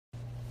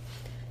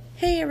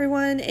Hey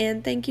everyone,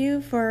 and thank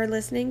you for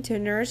listening to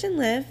Nourish and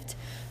Lift.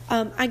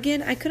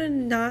 Again, I could have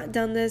not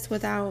done this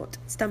without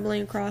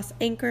stumbling across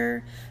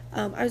Anchor.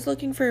 I was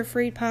looking for a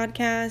free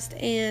podcast,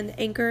 and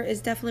Anchor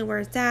is definitely where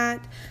it's at.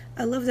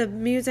 I love the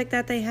music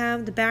that they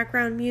have, the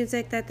background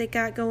music that they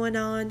got going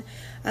on.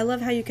 I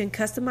love how you can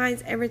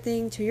customize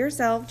everything to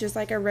yourself, just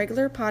like a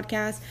regular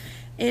podcast.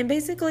 And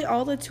basically,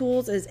 all the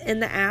tools is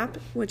in the app,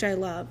 which I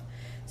love.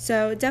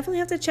 So definitely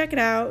have to check it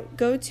out.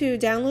 Go to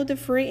download the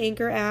free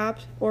Anchor app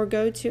or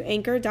go to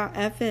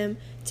anchor.fm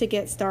to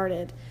get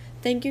started.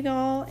 Thank you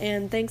all,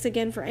 and thanks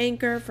again for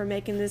Anchor for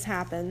making this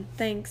happen.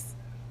 Thanks.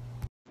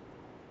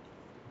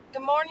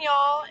 Good morning,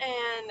 y'all,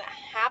 and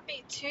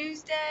happy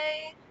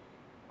Tuesday.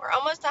 We're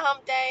almost to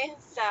hump day,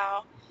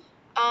 so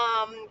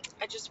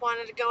I just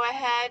wanted to go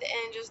ahead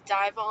and just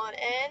dive on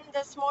in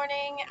this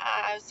morning.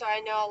 So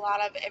I know a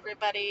lot of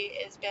everybody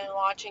has been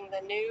watching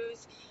the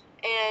news,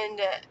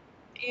 and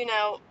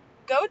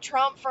go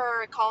Trump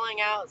for calling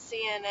out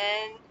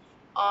CNN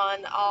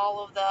on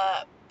all of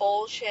the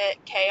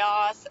bullshit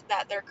chaos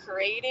that they're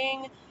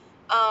creating.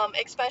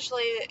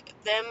 Especially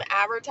them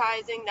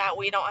advertising that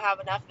we don't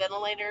have enough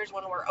ventilators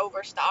when we're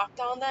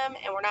overstocked on them,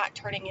 and we're not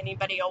turning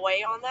anybody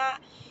away on that.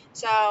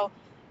 So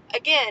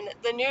again,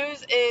 the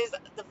news is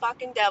the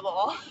fucking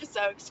devil,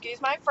 so excuse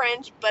my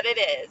French, but it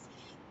is.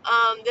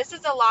 This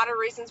is a lot of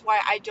reasons why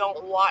I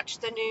don't watch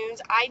the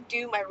news. I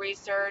do my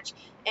research,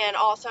 and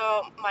also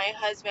my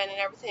husband and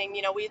everything,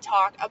 we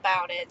talk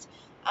about it.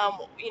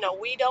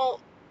 We don't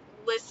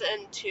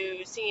listen to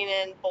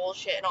CNN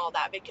bullshit and all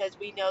that, because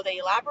we know they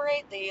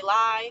elaborate, they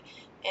lie,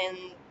 and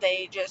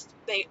they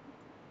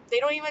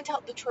don't even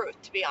tell the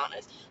truth, to be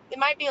honest. They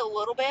might be a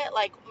little bit,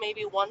 like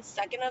maybe 1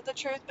 second of the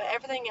truth, but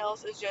everything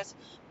else is just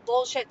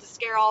bullshit to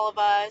scare all of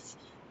us,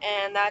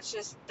 and that's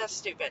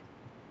stupid.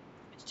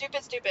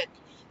 Stupid.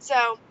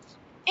 So,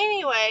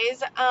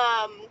 anyways,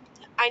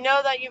 I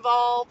know that you've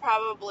all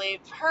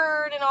probably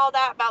heard and all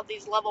that about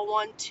these level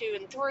 1, 2,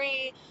 and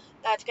 3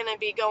 that's going to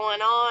be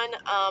going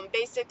on.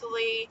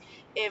 Basically,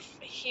 if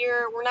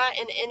here, we're not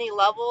in any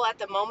level at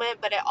the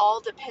moment, but it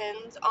all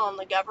depends on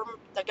the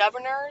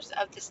governors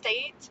of the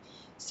state.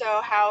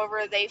 So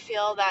however they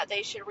feel that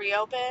they should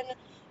reopen.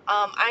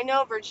 I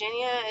know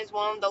Virginia is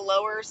one of the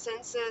lower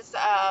census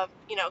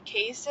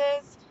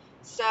cases.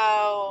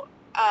 So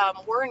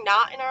we're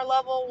not in our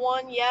level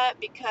 1 yet,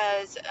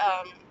 because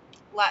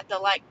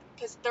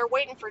because they're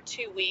waiting for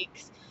 2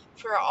 weeks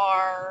for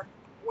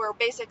where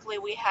basically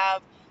we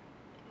have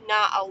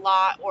not a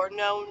lot or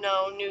no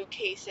new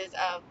cases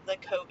of the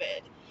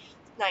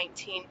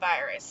COVID-19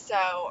 virus.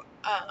 So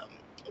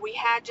we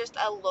had just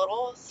a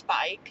little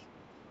spike,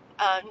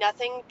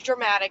 nothing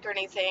dramatic or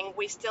anything.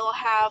 We still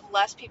have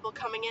less people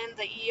coming in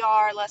the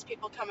ER, less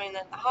people coming in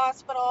the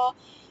hospital,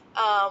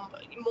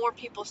 more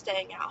people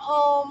staying at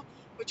home,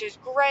 which is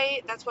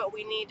great. That's what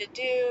we need to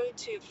do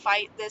to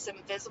fight this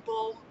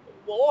invisible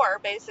war,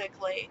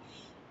 basically.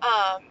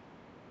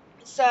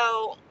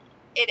 So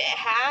it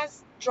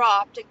has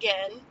dropped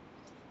again.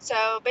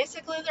 So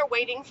basically they're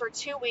waiting for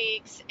 2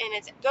 weeks, and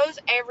it goes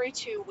every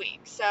 2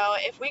 weeks. So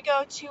if we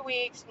go 2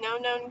 weeks, no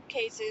known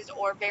cases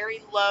or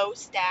very low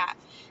stat,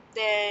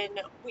 then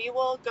we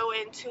will go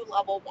into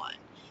level 1.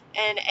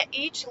 And at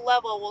each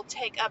level will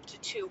take up to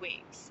 2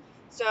 weeks.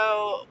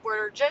 So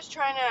we're just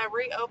trying to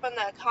reopen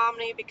the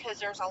economy, because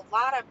there's a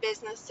lot of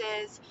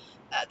businesses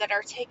that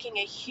are taking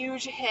a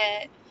huge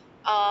hit.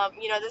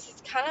 This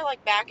is kind of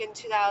like back in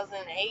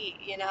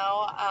 2008,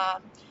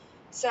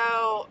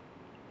 so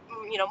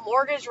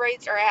mortgage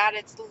rates are at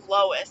its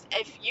lowest.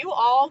 If you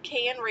all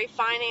can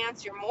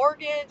refinance your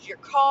mortgage, your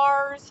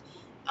cars,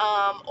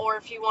 or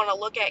if you want to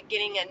look at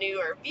getting a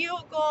newer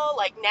vehicle,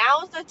 like,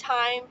 now's the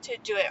time to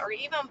do it, or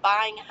even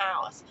buying a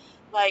house.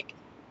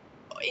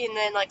 And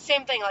then,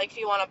 same thing, if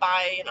you want to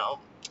buy,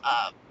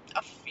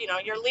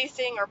 you're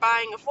leasing or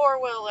buying a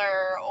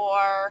four-wheeler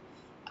or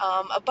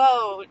a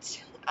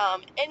boat,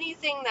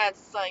 anything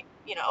that's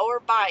or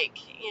bike,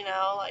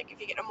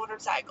 if you get a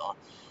motorcycle.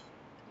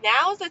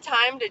 Now's the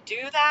time to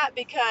do that,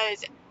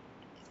 because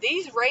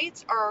these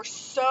rates are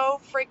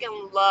so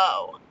freaking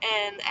low,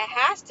 and it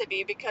has to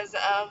be because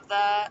of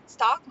the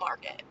stock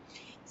market.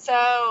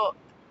 So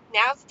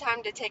now's the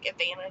time to take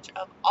advantage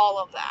of all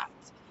of that,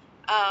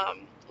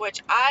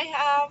 which I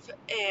have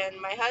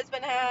and my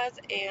husband has,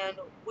 and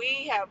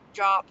we have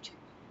dropped,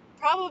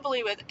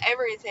 probably with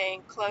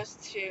everything, close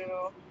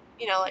to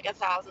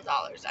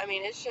 $1,000. I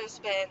mean, it's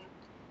just been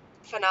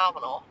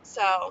phenomenal.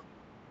 So,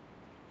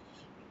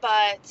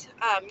 but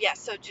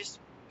so just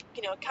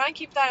kind of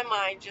keep that in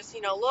mind. Just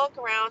look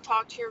around,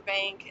 talk to your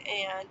bank,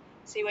 and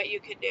see what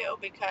you can do,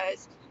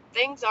 because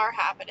things are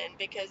happening,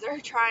 because they're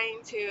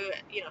trying to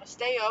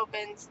stay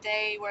open,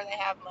 stay where they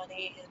have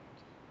money, and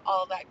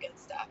all of that good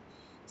stuff.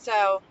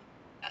 So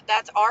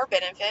that's our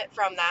benefit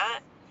from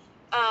that.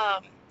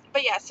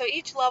 But yeah, so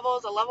each level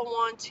is a level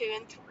 1, 2,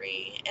 and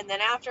 3, and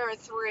then after a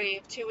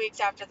 3, 2 weeks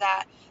after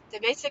that,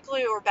 then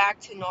basically we're back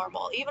to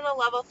normal. Even a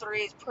level 3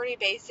 is pretty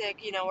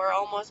basic. We're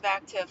almost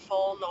back to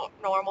full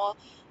normal.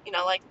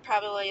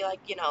 Probably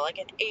like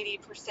an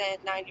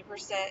 80%,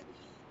 90%.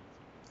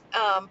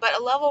 But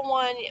a level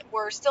 1,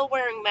 we're still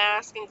wearing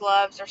masks and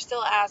gloves. They're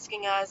still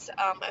asking us.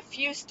 A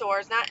few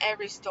stores, not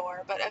every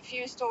store, but a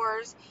few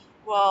stores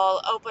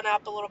will open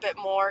up a little bit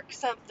more,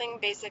 something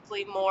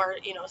basically more,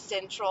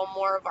 central,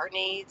 more of our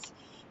needs.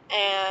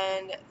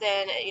 And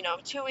then,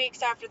 2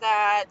 weeks after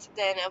that,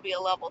 then it'll be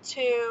a level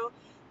 2,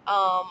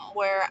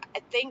 where I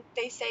think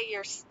they say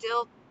you're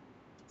still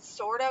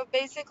sort of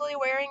basically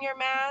wearing your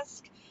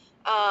mask.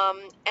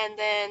 And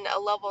then a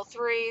level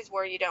 3 is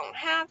where you don't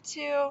have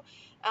to.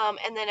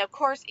 And then, of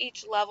course,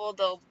 each level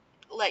they'll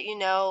let you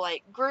know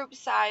like group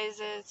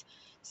sizes,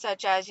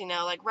 such as,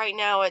 like right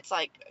now it's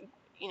like,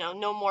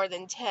 no more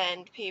than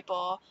 10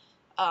 people.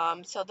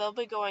 So they'll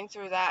be going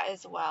through that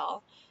as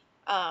well.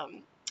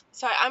 Um,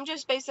 so I'm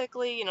just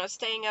basically,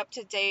 staying up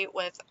to date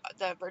with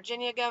the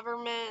Virginia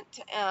government,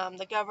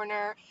 the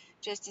governor,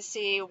 just to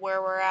see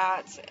where we're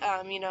at,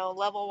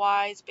 level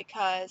wise,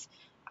 because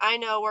I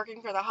know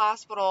working for the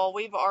hospital,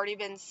 we've already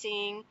been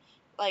seeing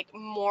like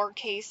more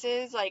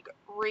cases like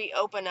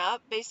reopen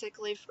up.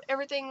 Basically,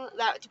 everything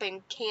that's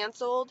been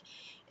canceled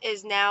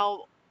is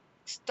now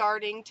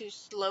starting to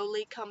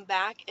slowly come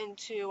back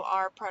into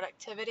our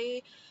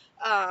productivity.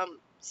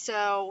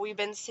 So we've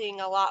been seeing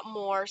a lot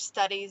more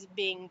studies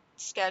being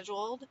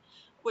scheduled,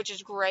 which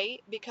is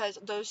great because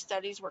those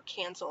studies were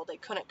canceled. They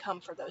couldn't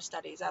come for those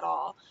studies at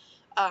all.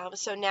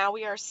 So now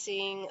we are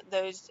seeing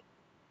those,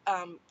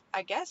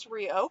 I guess,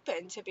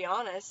 reopen, to be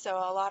honest. So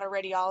a lot of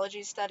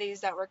radiology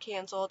studies that were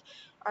canceled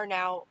are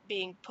now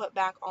being put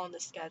back on the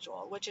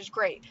schedule, which is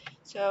great.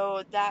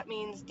 So that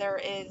means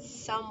there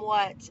is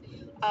somewhat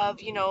of,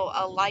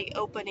 a light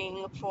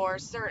opening for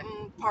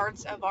certain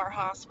parts of our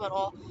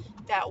hospital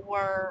that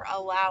we're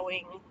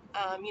allowing.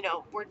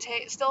 We're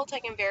still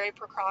taking very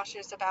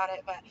precautious about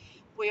it, but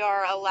we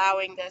are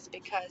allowing this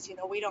because,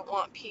 we don't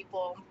want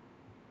people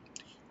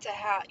to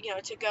have,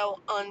 to go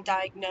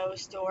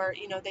undiagnosed, or,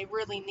 they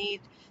really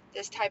need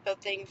this type of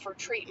thing for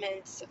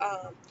treatments.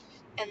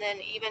 And then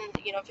even,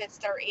 if it's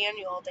their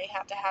annual, they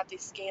have to have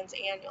these scans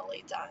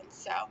annually done.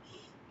 So,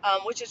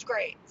 which is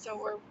great.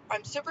 So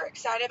I'm super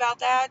excited about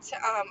that.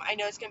 I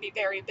know it's going to be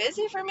very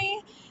busy for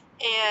me,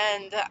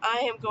 and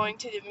I am going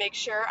to make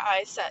sure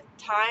I set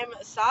time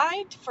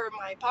aside for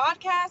my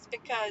podcast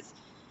because,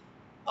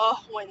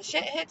 oh, when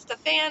shit hits the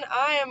fan,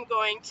 I am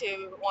going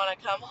to want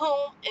to come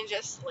home and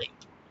just sleep.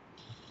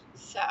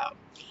 So,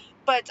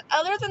 but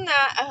other than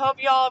that, I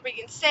hope y'all are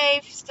being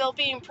safe, still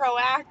being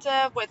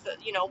proactive with,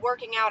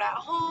 working out at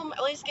home,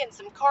 at least getting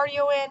some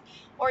cardio in,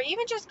 or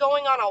even just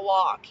going on a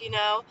walk,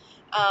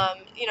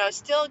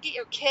 still get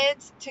your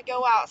kids to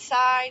go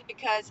outside,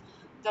 because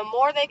the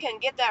more they can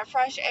get that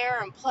fresh air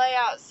and play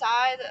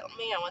outside,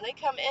 when they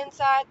come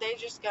inside, they're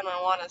just going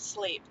to want to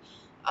sleep.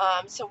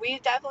 So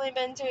we've definitely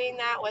been doing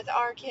that with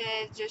our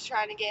kids, just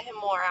trying to get him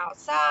more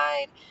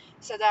outside,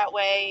 so that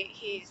way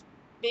he's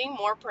being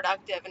more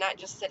productive and not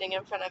just sitting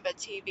in front of a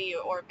TV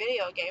or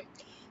video game.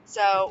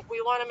 So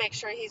we want to make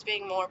sure he's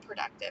being more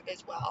productive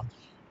as well.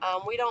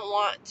 We don't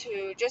want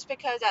to, just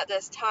because at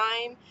this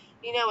time,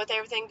 with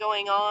everything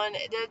going on,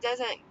 it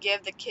doesn't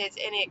give the kids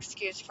any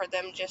excuse for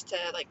them just to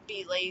like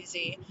be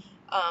lazy,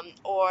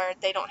 or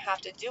they don't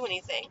have to do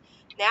anything.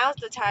 Now's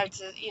the time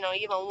to,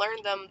 even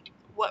learn them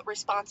what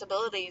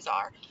responsibilities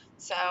are.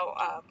 So,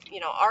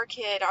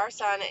 our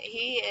son,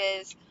 he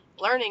is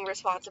learning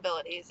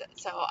responsibilities.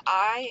 So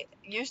I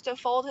used to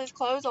fold his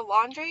clothes of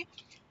laundry,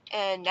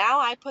 and now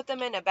I put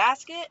them in a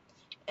basket,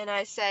 and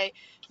I say,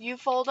 you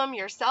fold them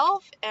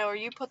yourself, or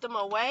you put them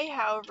away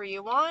however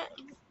you want,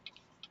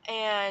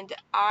 and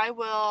I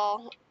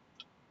will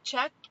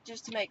check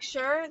just to make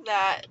sure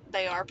that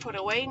they are put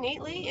away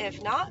neatly.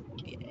 If not,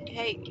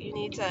 hey, you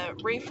need to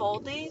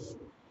refold these.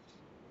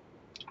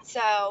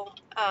 So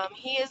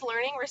he is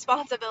learning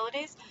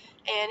responsibilities,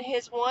 and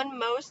his one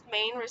most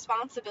main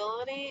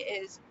responsibility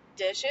is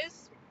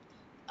dishes.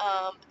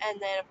 And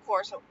then, of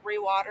course,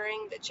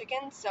 rewatering the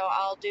chickens. So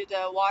I'll do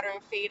the water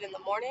and feed in the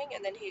morning,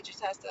 and then he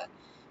just has to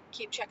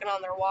keep checking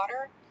on their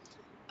water.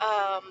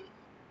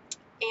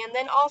 And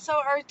then also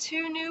our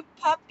 2 new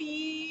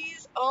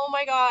puppies. Oh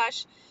my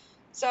gosh.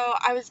 So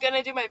I was going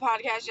to do my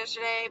podcast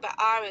yesterday, but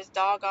I was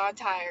doggone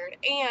tired.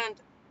 And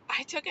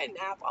I took a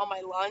nap on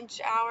my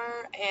lunch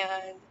hour,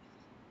 and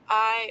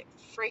I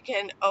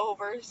freaking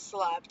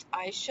overslept.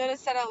 I should have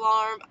set an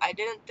alarm. I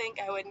didn't think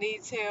I would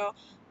need to. I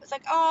was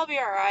like, oh, I'll be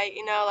alright.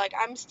 Like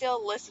I'm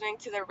still listening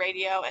to the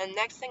radio, and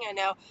next thing I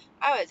know,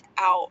 I was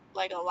out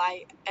like a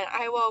light, and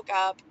I woke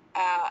up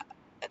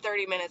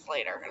 30 minutes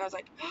later, and I was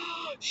like,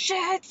 oh,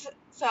 shit.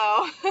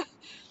 So,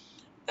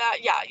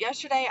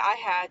 yesterday I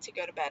had to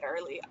go to bed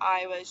early.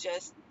 I was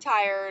just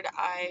tired.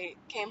 I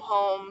came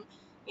home,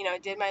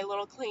 did my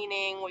little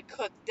cleaning. We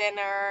cooked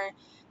dinner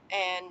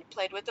and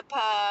played with the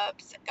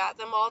pups, got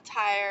them all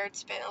tired,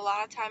 spent a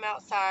lot of time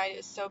outside. It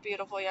was so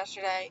beautiful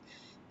yesterday.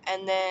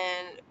 And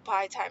then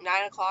by the time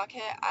 9 o'clock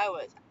hit, I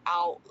was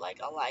out like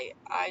a light.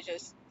 I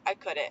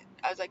couldn't.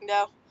 I was like,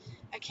 no,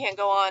 I can't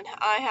go on.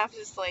 I have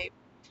to sleep.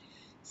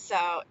 So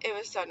it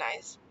was so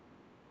nice.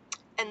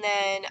 And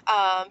then,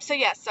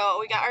 so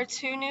we got our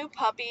 2 new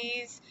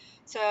puppies.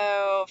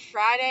 So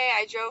Friday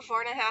I drove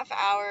 4.5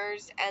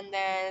 hours, and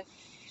then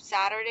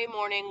Saturday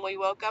morning we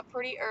woke up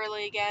pretty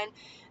early again,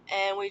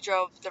 and we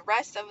drove the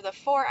rest of the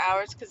 4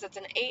 hours because it's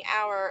an 8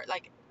 hour,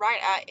 like right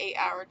at 8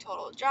 hour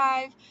total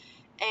drive.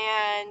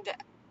 And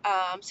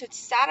so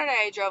Saturday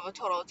I drove a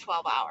total of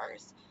 12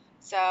 hours.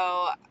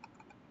 So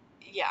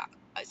yeah,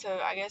 so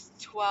I guess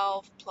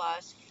 12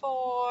 plus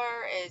 4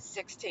 is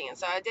 16.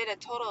 So I did a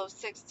total of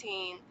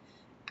 16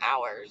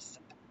 hours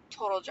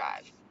total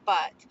drive,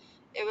 but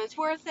it was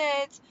worth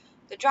it.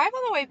 The drive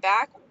on the way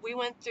back, we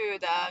went through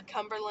the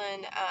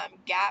Cumberland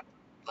Gap,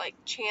 like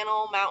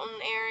Channel Mountain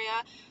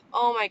area.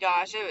 Oh my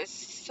gosh, it was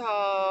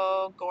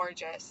so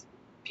gorgeous,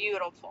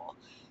 beautiful.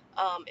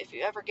 If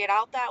you ever get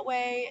out that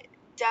way,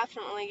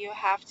 definitely you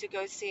have to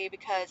go see,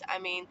 because I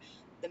mean,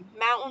 the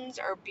mountains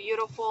are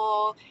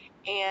beautiful,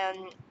 and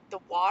the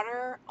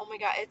water, oh my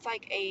god, it's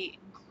like a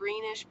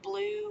greenish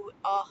blue.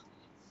 Oh,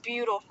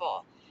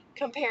 beautiful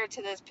compared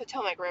to this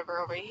Potomac River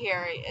over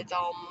here. It's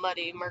all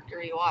muddy,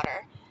 mercury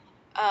water.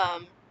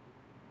 Um,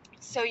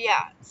 so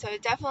yeah, so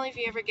definitely if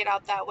you ever get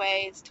out that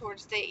way, it's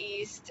towards the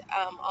east,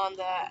 on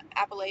the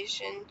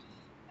Appalachian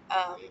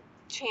um,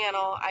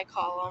 Channel, I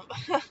call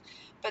them.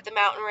 But the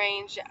mountain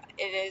range,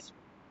 it is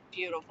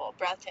beautiful,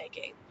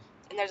 breathtaking,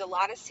 and there's a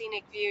lot of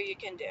scenic view you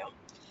can do.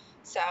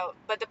 So,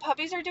 but the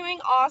puppies are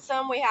doing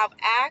awesome. We have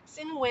Axe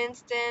and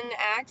Winston.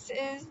 Axe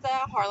is the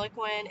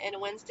Harlequin,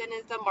 and Winston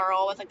is the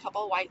Merle with a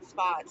couple white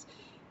spots.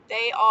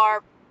 They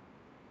are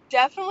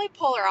definitely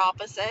polar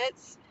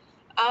opposites.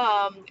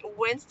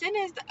 Winston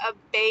is a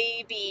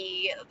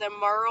baby. The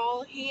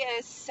Merle, he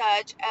is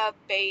such a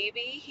baby.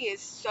 He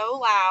is so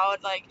loud.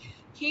 Like,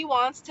 he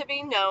wants to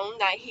be known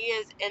that he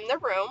is in the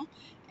room,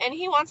 and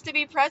he wants to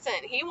be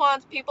present. He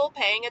wants people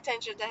paying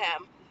attention to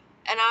him.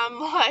 And I'm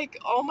like,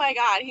 oh my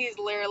god, he's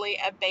literally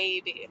a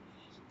baby.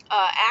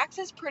 Axe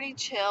is pretty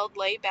chilled,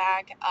 laid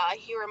back.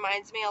 He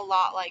reminds me a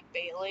lot like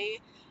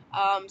Bailey.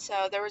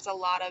 So there was a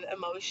lot of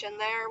emotion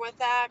there with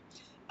that.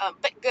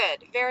 But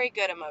good, very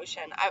good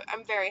emotion.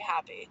 I'm very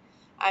happy.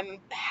 I'm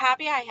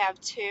happy I have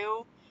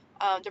two.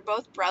 They're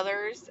both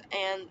brothers,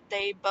 and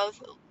they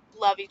both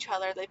love each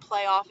other. They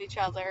play off each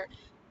other.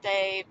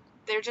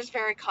 They're just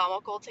very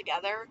comical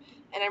together,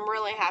 and I'm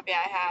really happy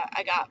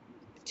I got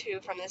two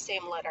from the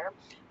same litter.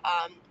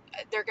 Um,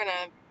 they're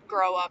gonna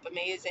grow up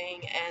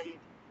amazing, and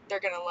they're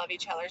going to love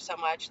each other so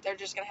much. They're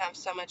just going to have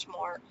so much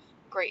more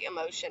great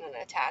emotion and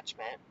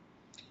attachment.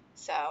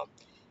 So,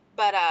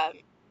 but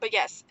but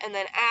yes, and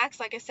then Axe,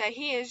 like I said,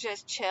 he is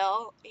just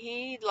chill.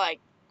 He's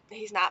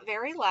not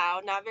very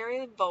loud, not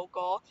very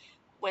vocal.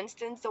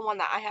 Winston's the one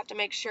that I have to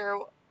make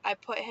sure I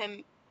put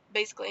him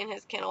basically in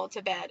his kennel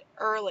to bed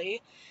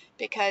early,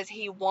 because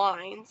he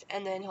whines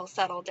and then he'll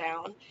settle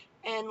down.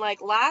 And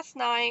like last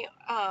night,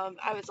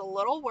 I was a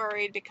little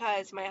worried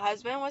because my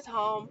husband was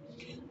home,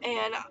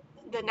 and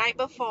the night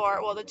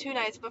before, well, the 2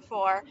 nights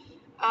before,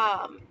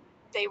 um,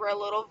 they were a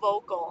little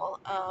vocal,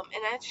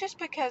 and that's just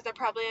because they're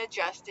probably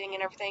adjusting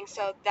and everything.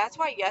 So that's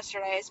why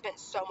yesterday I spent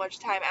so much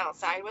time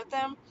outside with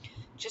them,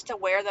 just to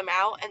wear them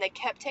out, and they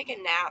kept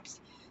taking naps.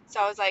 So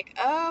I was like,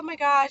 oh my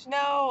gosh,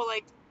 no,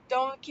 like,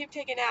 don't keep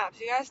taking naps.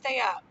 You gotta stay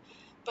up.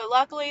 But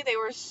luckily, they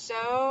were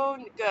so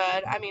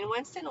good. I mean,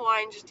 Winston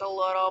whined just a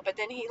little, but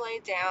then he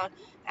laid down.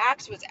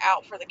 Axe was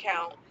out for the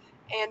count.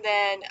 And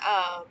then,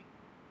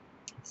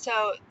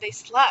 so they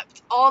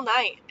slept all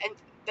night, and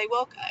they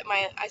woke.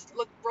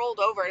 Rolled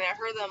over, and I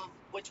heard them,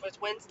 which was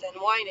Winston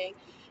whining,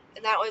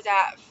 and that was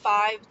at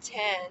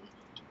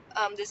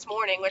 5:10 this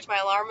morning, which my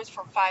alarm was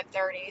for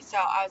 5:30. So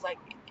I was like,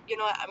 you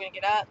know what, I'm gonna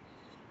get up.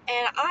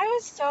 And I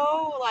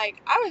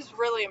was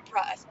really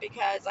impressed,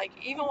 because like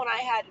even when I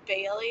had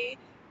Bailey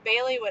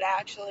would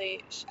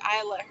actually,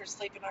 I let her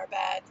sleep in our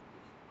bed,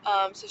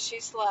 so she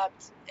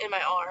slept in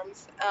my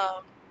arms,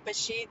 but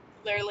she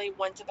literally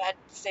went to bed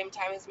at the same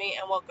time as me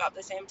and woke up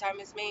the same time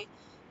as me,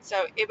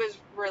 so it was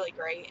really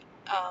great.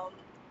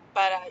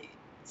 But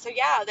so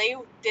yeah, they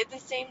did the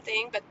same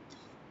thing, but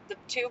the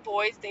two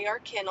boys, they are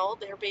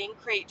kenneled, they're being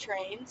crate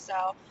trained,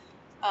 so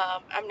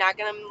I'm not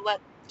gonna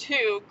let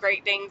two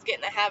Great Danes get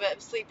in the habit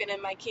of sleeping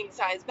in my king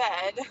size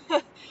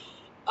bed.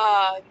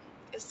 uh,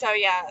 so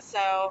yeah,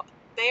 so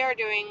they are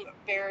doing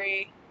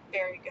very,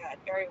 very good,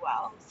 very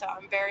well. So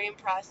I'm very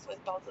impressed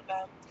with both of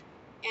them,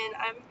 and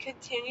I'm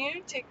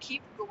continuing to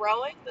keep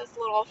growing this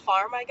little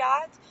farm I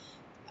got.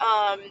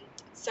 Um,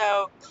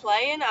 so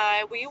Clay and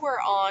I, we were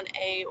on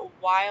a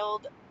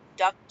wild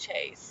duck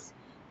chase.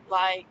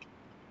 Like,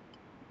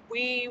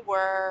 we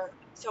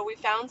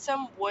found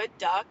some wood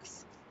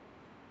ducks,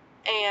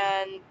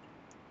 and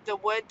the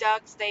wood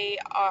ducks,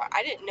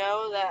 I didn't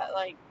know that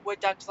like wood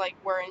ducks like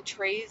were in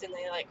trees and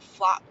they like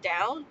flop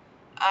down.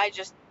 I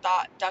just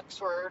thought ducks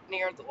were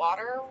near the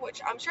water,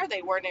 which I'm sure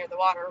they were near the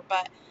water,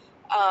 but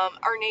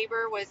our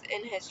neighbor was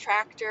in his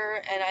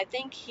tractor, and I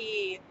think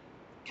he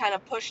kind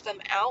of pushed them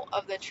out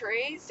of the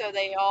tree, so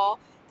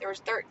there was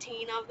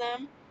 13 of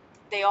them.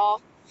 They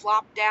all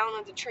flopped down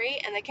on the tree,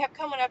 and they kept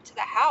coming up to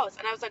the house,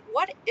 and I was like,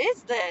 what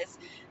is this?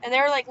 And they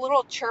were like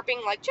little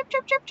chirping, like chirp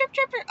chirp chirp chirp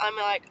chirp. I'm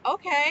like,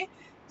 okay.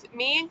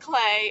 me and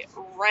Clay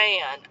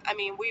ran. I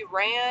mean, we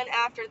ran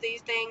after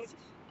these things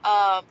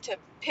to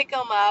pick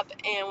them up,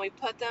 and we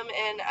put them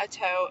in a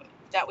tote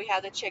that we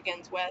had the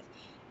chickens with.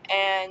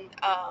 And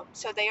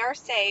so they are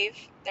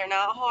safe. They're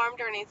not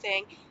harmed or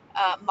anything.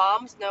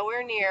 Mom's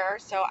nowhere near,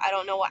 so I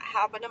don't know what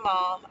happened to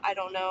Mom. I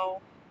don't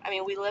know. I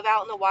mean, we live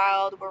out in the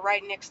wild. We're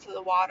right next to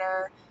the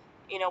water.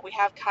 You know, we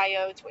have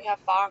coyotes, we have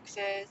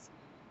foxes,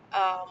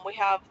 we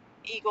have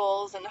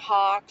eagles and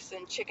hawks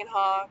and chicken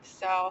hawks.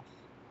 So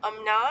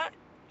I'm not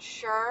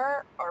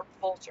sure, or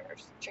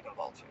vultures, chicken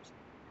vultures.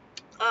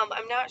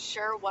 I'm not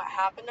sure what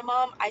happened to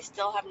Mom. I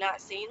still have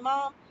not seen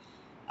Mom.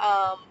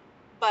 Um,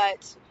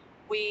 but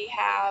we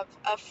have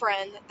a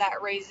friend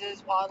that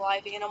raises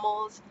wildlife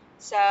animals,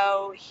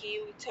 so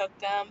he took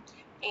them,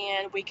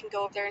 and we can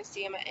go up there and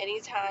see them at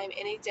any time,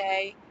 any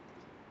day.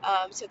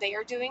 So they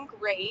are doing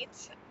great,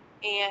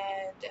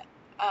 and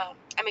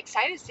I'm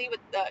excited to see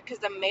because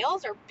the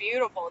males are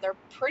beautiful. They're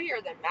prettier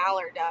than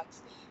mallard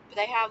ducks, but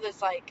they have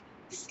this like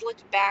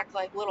slicked back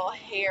like little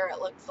hair, it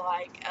looks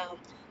like,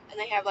 and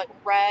they have like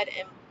red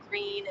and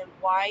green and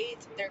white.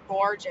 They're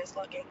gorgeous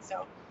looking.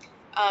 So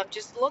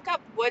just look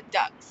up wood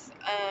ducks,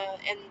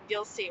 and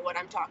you'll see what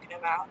I'm talking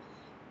about.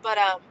 But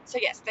so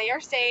yes, they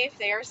are safe,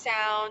 they are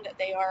sound,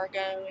 they are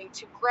going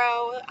to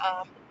grow.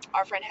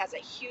 Our friend has a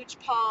huge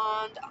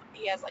pond.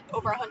 He has like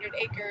over 100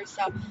 acres,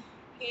 so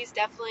he's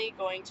definitely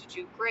going to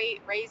do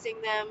great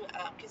raising them,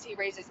 because he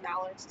raises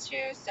mallards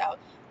too. So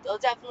they'll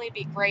definitely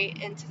be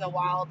great into the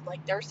wild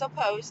like they're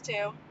supposed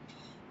to.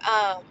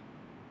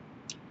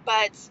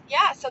 But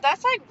yeah, so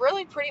that's like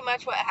really pretty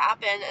much what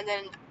happened. And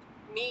then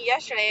me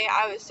yesterday,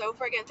 I was so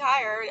freaking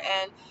tired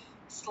and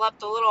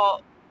slept a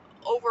little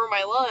over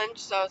my lunch.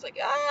 So I was like,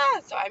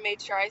 so I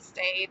made sure I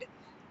stayed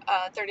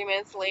 30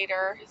 minutes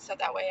later, so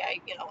that way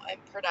I'm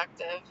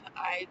productive.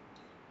 I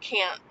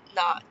can't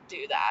not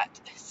do that.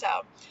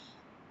 So,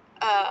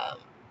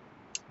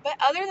 but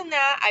other than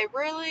that,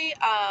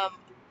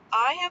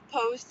 I have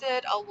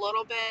posted a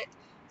little bit.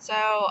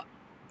 So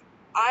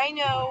I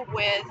know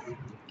with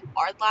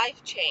our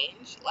life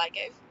change, like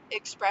I've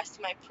expressed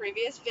in my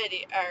previous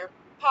video or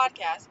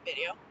podcast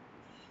video.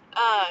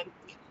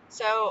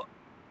 So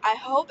I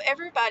hope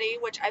everybody,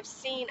 which I've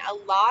seen a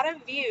lot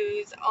of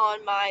views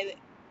on my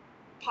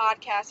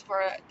podcast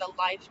for the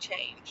life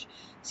change.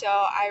 So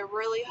I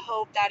really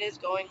hope that is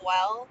going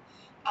well.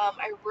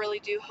 I really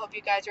do hope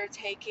you guys are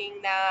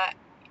taking that,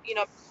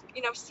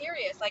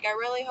 serious. Like, I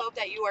really hope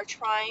that you are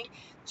trying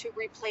to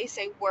replace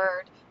a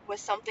word with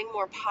something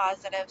more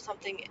positive,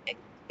 something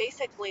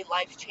basically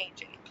life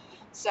changing.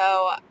 So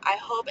I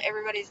hope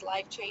everybody's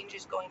life change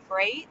is going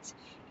great,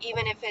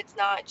 even if it's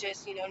not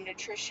just,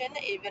 nutrition,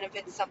 even if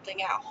it's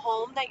something at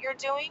home that you're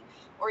doing,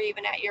 or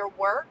even at your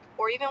work,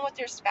 or even with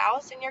your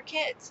spouse and your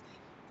kids.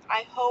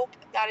 I hope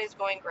that is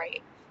going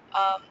great.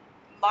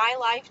 My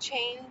life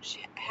change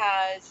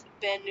has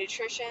been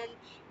nutrition,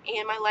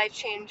 and my life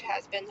change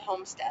has been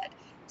homestead.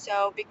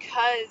 So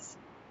because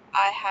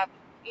I have,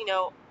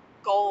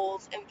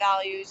 goals and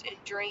values and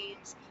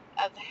dreams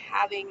of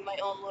having my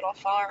own little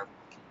farm,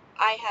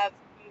 I have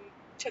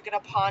took it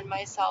upon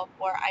myself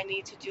where I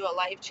need to do a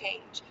life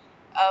change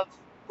of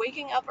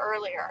waking up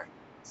earlier.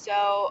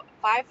 So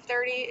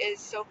 5:30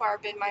 is so far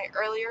been my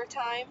earlier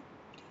time.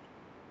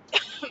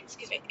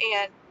 Excuse me.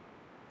 And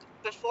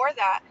before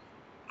that,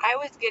 I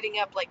was getting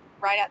up like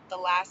right at the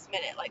last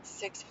minute, like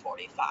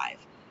 6:45,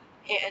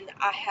 and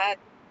I had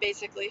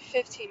basically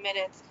 15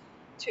 minutes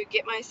to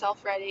get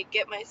myself ready,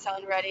 get my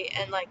son ready,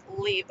 and like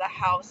leave the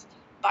house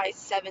by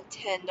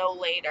 7:10, no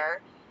later,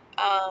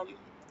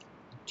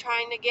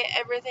 trying to get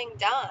everything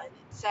done.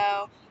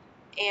 So,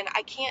 and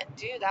I can't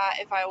do that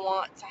if I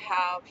want to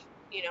have,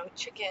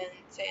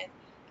 chickens and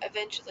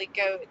eventually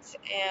goats,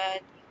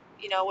 and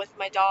with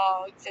my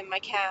dogs and my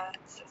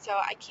cats. So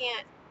I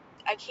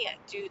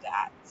can't do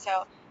that.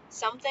 So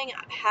something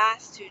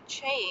has to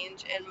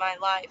change in my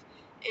life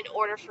in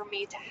order for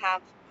me to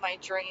have my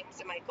dreams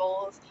and my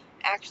goals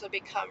actually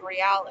become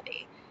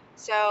reality.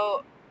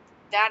 So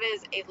that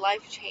is a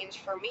life change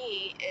for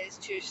me, is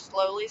to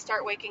slowly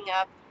start waking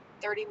up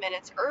 30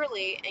 minutes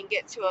early and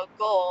get to a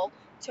goal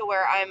to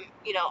where I'm,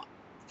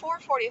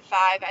 4:45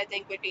 I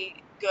think would be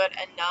good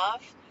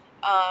enough.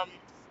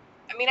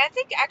 I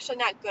think actually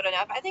not good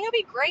enough. I think it'll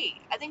be great.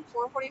 I think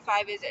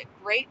 4:45 is a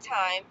great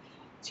time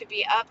to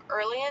be up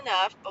early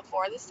enough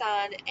before the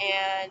sun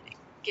and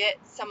get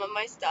some of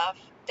my stuff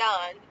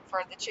done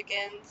for the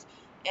chickens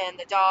and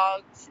the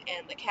dogs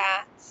and the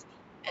cats,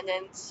 and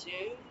then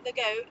soon the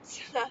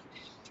goats.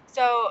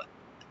 So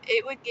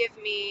it would give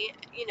me,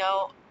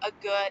 a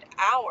good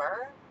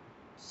hour,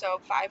 so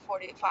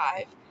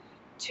 5:45,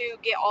 to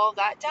get all of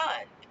that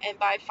done. And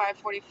by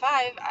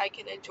 5:45, I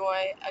can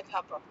enjoy a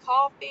cup of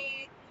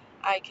coffee,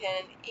 I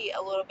can eat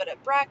a little bit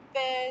of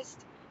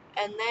breakfast,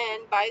 and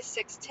then by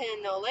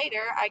 6:10, no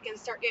later, I can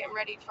start getting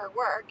ready for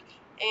work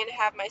and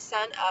have my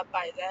son up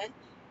by then,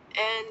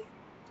 and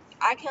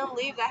I can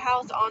leave the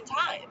house on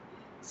time.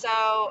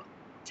 So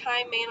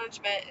time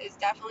management is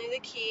definitely the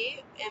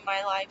key in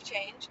my life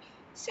change.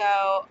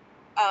 So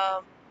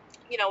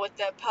with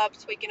the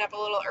pups waking up a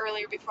little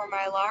earlier before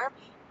my alarm,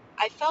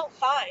 I felt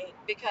fine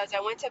because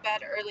I went to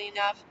bed early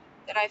enough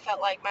that I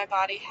felt like my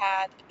body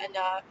had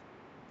enough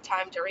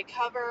time to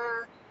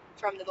recover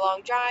from the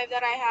long drive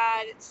that I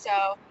had.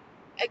 So,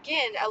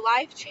 again, a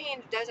life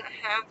change doesn't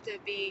have to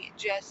be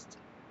just,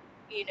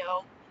 you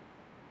know,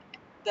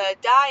 the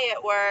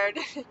diet word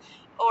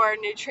or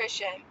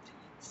nutrition.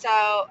 So,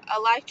 a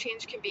life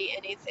change can be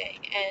anything.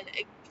 And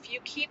if you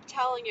keep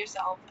telling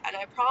yourself, and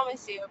I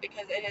promise you,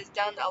 because it has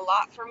done a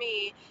lot for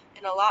me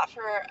and a lot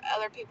for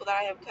other people that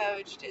I have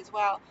coached as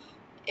well,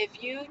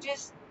 if you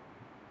just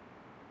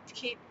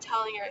keep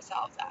telling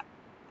yourself that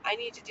I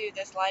need to do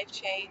this life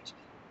change,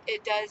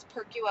 it does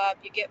perk you up,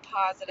 you get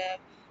positive,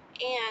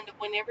 and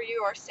whenever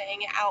you are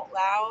saying it out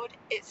loud,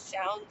 it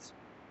sounds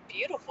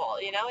beautiful,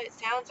 it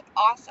sounds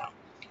awesome.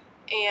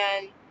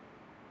 And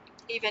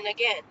even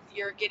again,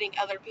 you're getting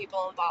other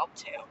people involved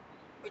too,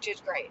 which is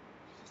great.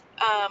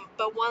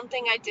 But one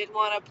thing I did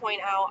want to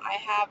point out, I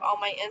have on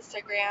my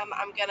Instagram,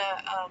 I'm going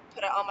to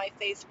put it on my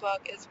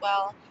Facebook as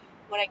well.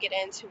 When I get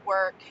into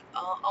work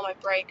on my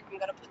break, I'm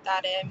going to put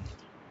that in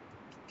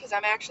because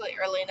I'm actually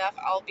early enough.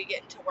 I'll be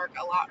getting to work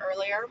a lot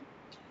earlier.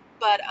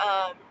 But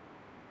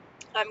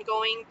I'm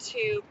going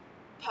to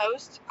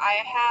post, I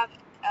have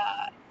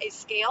a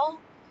scale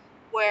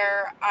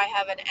where I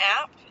have an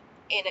app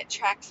and it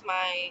tracks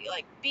my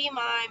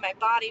BMI, my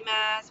body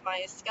mass,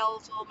 my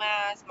skeletal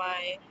mass,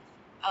 my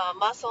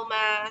muscle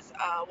mass,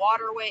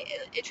 water weight.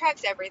 It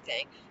tracks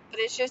everything, but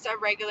it's just a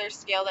regular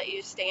scale that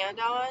you stand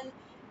on.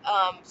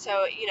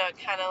 So it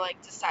kind of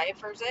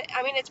deciphers it.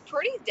 I mean, it's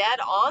pretty dead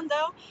on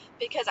though,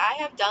 because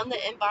I have done the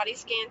InBody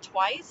scan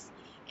twice,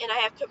 and I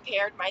have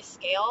compared my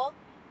scale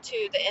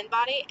to the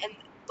InBody, and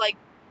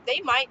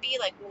they might be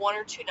one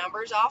or two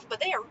numbers off,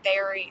 but they are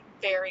very,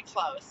 very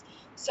close.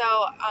 So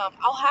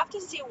I'll have to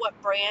see what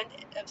brand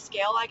of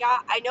scale I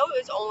got. I know it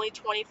was only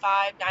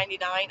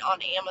 $25.99 on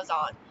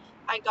Amazon.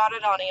 I got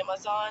it on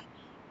Amazon,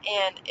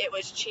 and it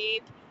was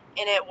cheap,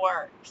 and it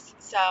works.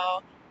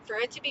 So for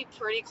it to be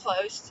pretty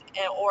close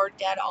or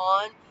dead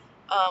on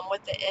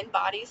with the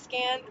InBody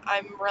scan,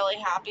 I'm really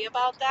happy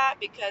about that,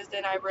 because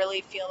then I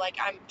really feel like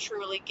I'm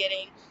truly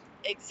getting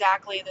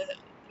exactly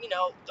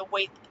the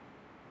weight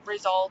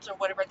results or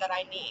whatever that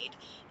I need,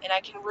 and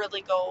I can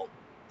really go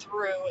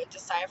through and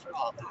decipher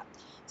all of that.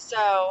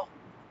 So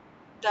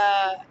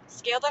the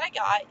scale that I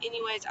got,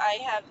 anyways, I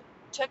have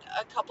took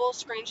a couple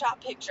screenshot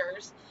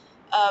pictures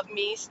of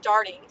me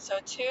starting. So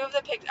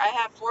I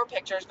have 4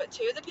 pictures, but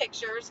 2 of the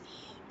pictures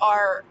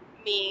are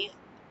me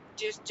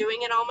just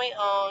doing it on my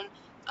own,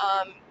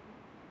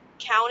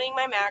 counting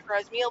my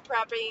macros, meal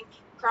prepping,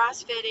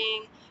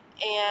 crossfitting,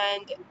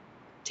 and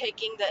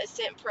taking the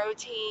Ascent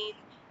protein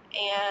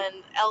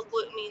and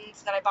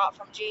L-glutamines that I bought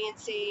from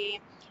GNC,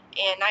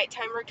 and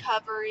nighttime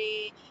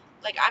recovery.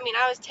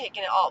 I was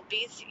taking it all.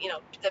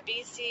 The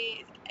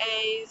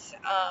BCAs,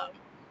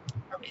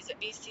 or is it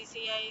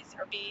BCCAs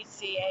or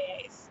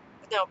BCAAs?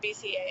 No,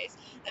 BCAAs.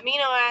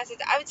 Amino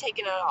acids. I was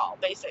taking it all,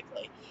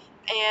 basically.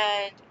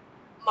 And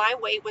my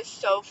weight was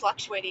so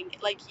fluctuating.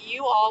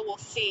 You all will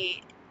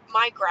see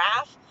my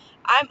graph.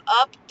 I'm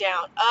up,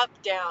 down, up,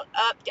 down,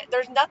 up, down.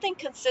 There's nothing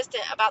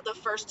consistent about the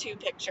first 2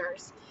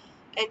 pictures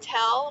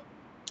until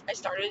I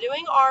started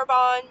doing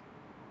Arbonne,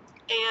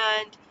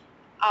 and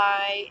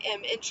I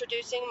am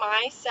introducing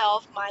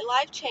myself, my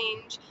life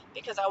change,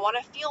 because I want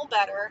to feel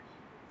better.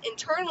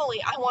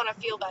 Internally, I want to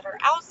feel better.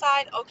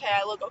 Outside, okay,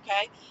 I look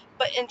okay,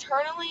 but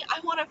internally, I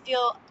want to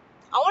feel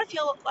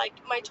like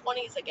my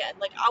 20s again.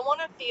 I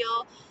want to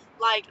feel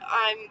like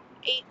I'm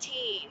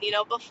 18,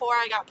 before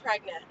I got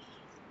pregnant.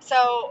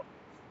 So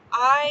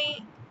I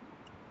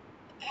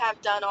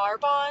have done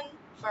Arbonne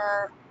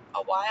for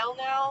a while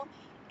now,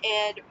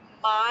 and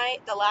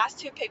the last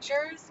 2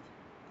 pictures,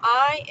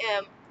 I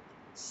am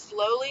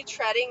slowly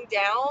treading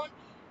down,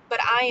 but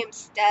I am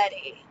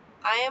steady.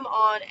 I am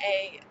on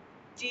a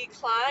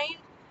decline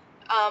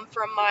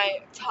from my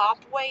top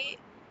weight,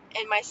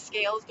 and my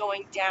scale's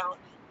going down,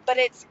 but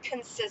it's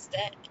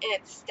consistent and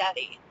it's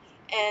steady,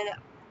 and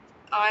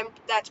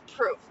that's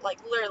proof.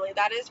 Literally,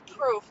 that is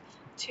proof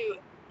to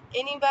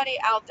anybody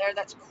out there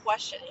that's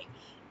questioning.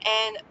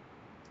 And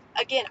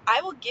again,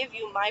 I will give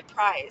you my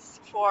price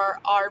for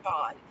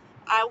Arbonne.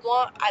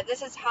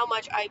 This is how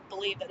much I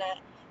believe in it.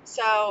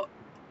 So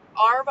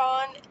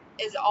Arbonne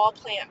is all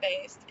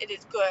plant-based. It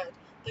is good.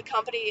 The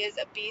company is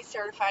a B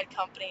certified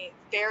company.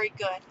 Very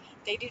good.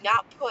 They do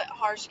not put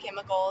harsh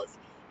chemicals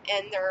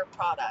in their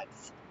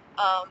products.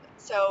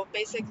 So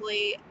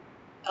basically,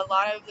 a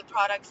lot of the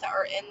products that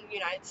are in the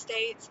United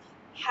States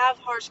have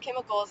harsh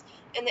chemicals,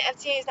 and the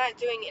FDA is not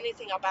doing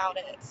anything about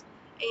it.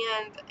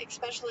 And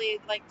especially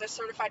the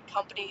certified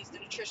companies, the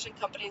nutrition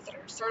companies that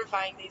are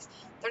certifying these,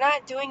 they're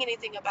not doing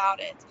anything about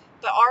it.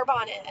 But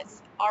Arbonne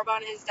is.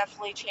 Arbonne is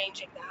definitely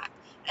changing that.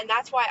 And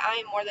that's why I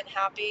am more than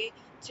happy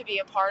to be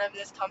a part of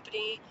this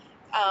company,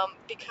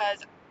 because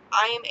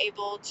I am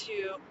able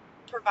to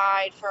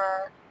provide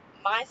for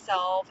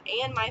myself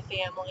and my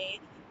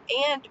family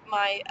and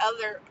my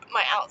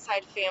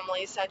outside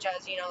family, such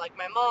as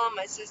my mom,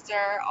 my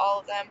sister,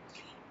 all of them.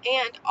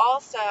 and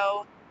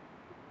also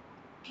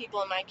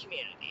people in my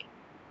community,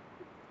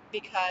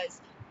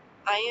 because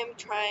I am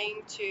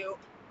trying to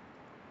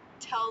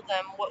tell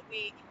them what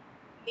we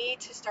need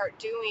to start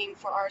doing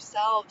for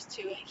ourselves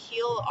to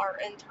heal our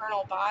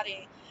internal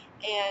body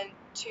and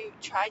to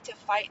try to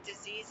fight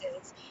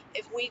diseases.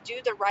 If we do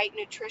the right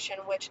nutrition,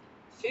 which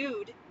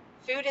food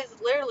is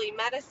literally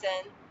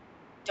medicine.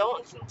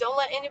 Don't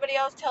let anybody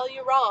else tell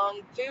you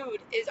wrong. Food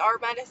is our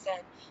medicine.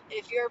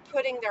 If you're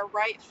putting the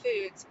right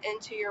foods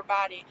into your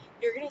body,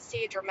 you're going to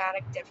see a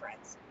dramatic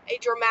difference. A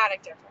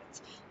dramatic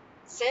difference.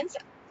 Since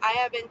I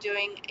have been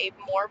doing a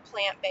more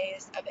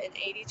plant-based of an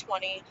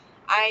 80-20,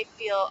 I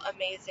feel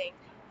amazing.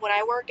 When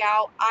I work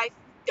out, I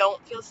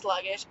don't feel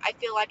sluggish. I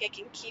feel like I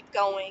can keep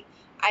going.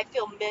 I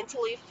feel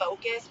mentally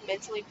focused,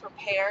 mentally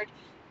prepared,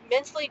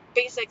 mentally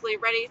basically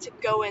ready to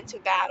go into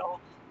battle.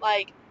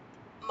 Like,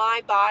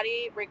 my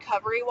body,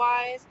 recovery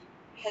wise,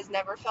 has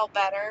never felt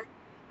better.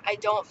 I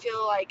don't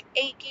feel like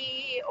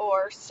achy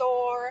or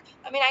sore.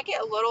 I mean, I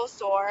get a little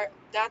sore.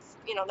 That's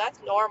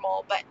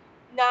normal, but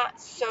not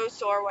so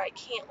sore where I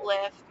can't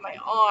lift my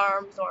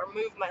arms or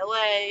move my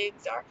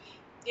legs, or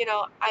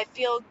I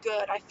feel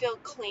good. I feel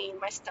clean.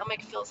 My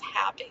stomach feels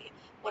happy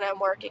when I'm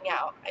working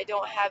out. I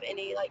don't have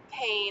any like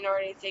pain or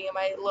anything in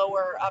my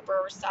lower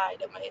upper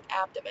side of my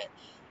abdomen.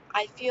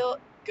 I feel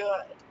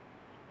good.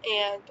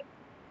 And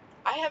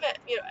I haven't,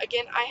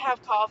 again, I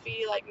have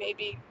coffee like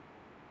maybe,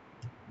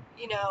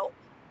 you know,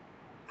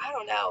 I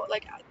don't know,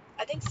 like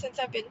I think since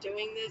I've been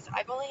doing this,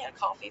 I've only had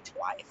coffee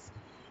twice.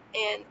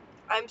 And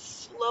I'm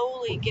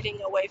slowly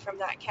getting away from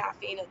that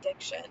caffeine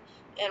addiction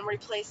and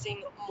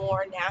replacing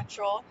more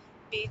natural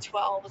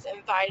B12s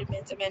and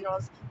vitamins and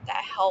minerals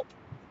that help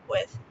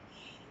with,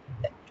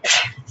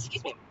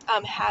 excuse me,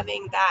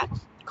 having that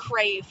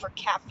crave for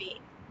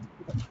caffeine.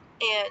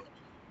 And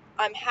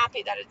I'm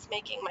happy that it's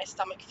making my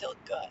stomach feel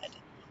good.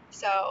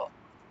 So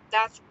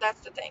that's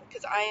the thing,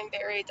 because I am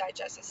very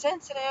digestive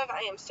sensitive.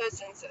 I am so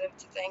sensitive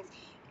to things,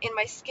 and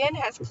my skin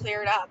has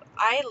cleared up.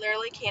 I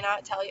literally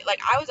cannot tell you.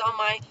 Like, I was on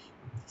my,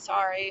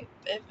 sorry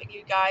if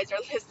you guys are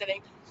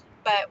listening,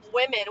 but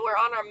women, we're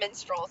on our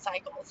menstrual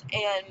cycles,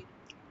 and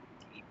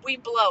we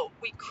bloat,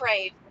 we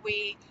crave,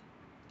 we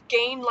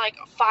gain like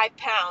 5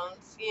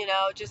 pounds.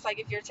 Just like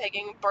if you're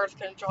taking birth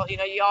control,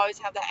 you always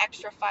have that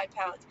extra 5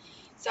 pounds.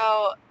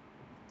 So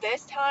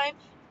this time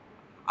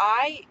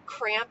I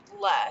cramped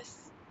less.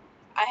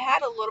 I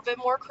had a little bit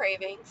more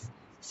cravings,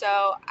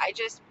 so I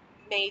just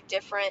made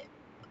different,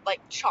 like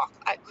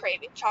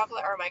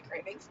chocolate are my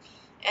cravings,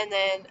 and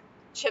then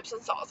chips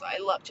and salsa. I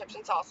love chips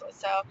and salsa,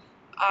 so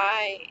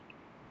I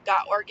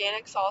got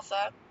organic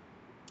salsa,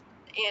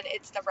 and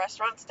it's the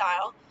restaurant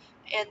style.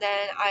 And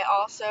then I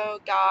also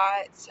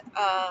got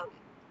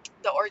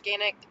the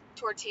organic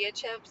tortilla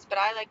chips, but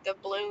I like the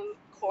blue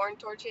corn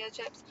tortilla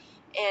chips.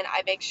 And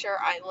I make sure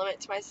I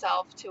limit to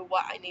myself to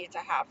what I need to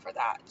have for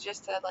that,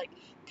 just to like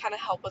kind of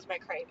help with my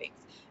cravings.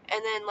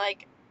 And then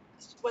like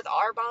with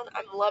Arbonne,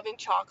 I'm loving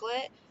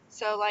chocolate.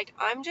 So like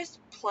I'm just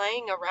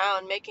playing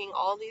around making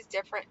all these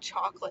different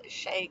chocolate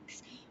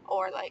shakes,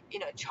 or like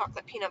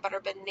chocolate peanut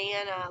butter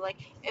banana. Like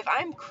if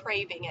I'm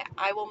craving it,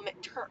 I will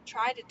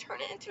try to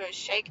turn it into a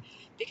shake,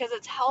 because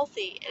it's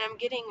healthy and I'm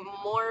getting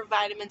more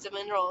vitamins and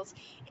minerals,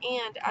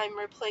 and I'm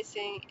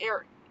replacing,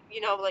 or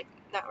like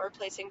not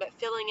replacing, but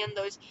filling in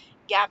those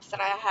gaps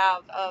that I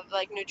have of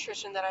like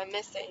nutrition that I'm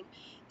missing.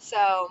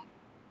 So,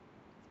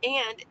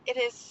 and it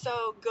is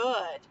so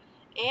good.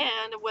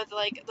 And with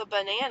like the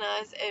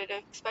bananas,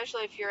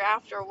 especially if you're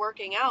after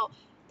working out,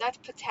 that's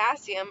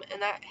potassium,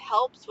 and that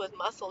helps with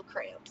muscle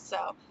cramps.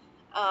 So,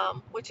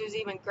 which is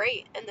even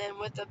great. And then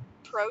with the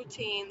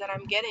protein that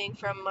I'm getting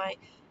from my,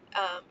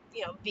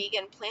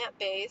 vegan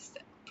plant-based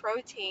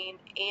protein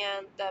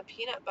and the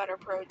peanut butter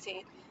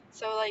protein,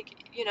 so like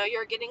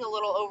you're getting a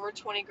little over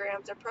 20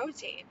 grams of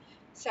protein.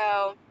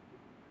 So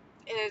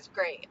it is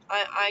great.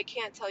 I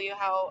can't tell you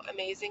how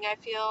amazing I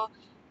feel.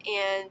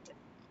 And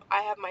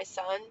I have my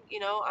son,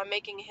 I'm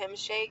making him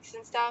shakes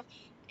and stuff.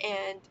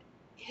 And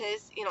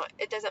his,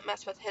 it doesn't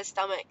mess with his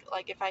stomach.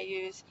 Like if I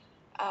use,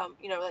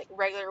 like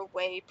regular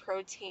whey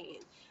protein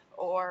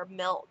or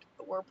milk,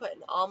 we're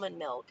putting almond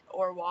milk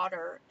or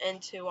water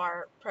into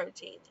our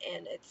protein.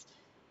 And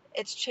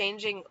it's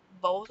changing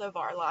both of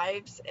our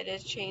lives. It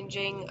is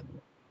changing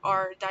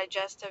our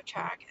digestive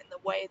tract and the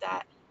way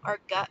that our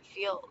gut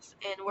feels,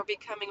 and we're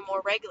becoming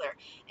more regular.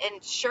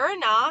 And sure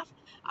enough,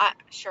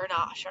 sorry,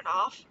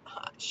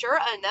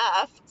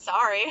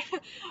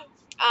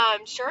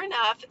 sure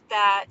enough,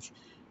 that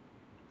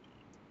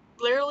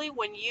literally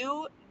when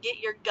you get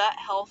your gut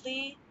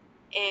healthy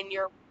and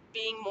you're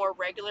being more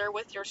regular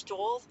with your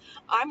stools,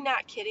 I'm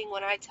not kidding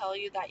when I tell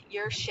you that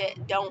your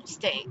shit don't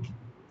stink.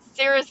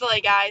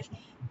 Seriously, guys,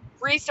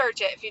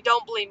 research it if you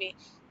don't believe me.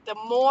 The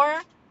more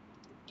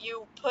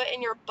you put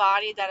in your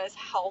body that is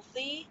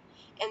healthy,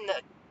 and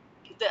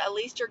the at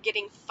least you're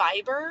getting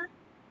fiber,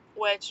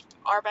 which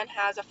Arbonne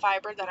has a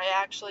fiber that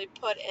I actually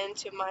put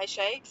into my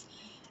shakes.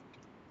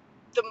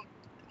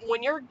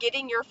 When you're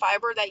getting your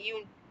fiber that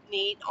you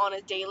need on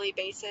a daily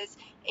basis,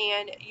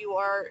 and you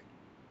are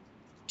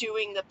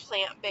doing the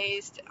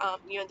plant-based,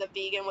 the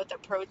vegan with the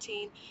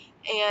protein,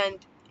 and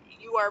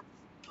you are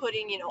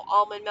putting,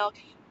 almond milk.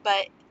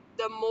 But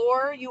the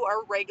more you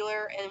are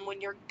regular, and when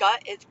your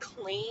gut is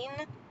clean,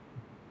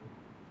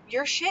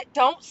 your shit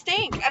don't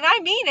stink. And I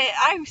mean it.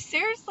 I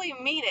seriously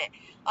mean it.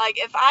 Like,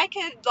 if I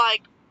could,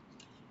 like,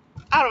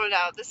 I don't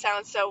know, this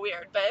sounds so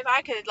weird, but if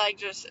I could, like,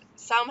 just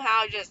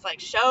somehow just,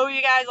 like, show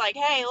you guys, like,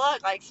 hey,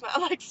 look, like,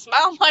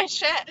 smell my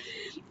shit,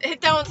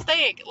 it don't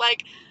stink.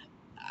 Like,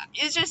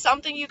 it's just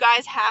something you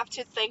guys have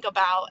to think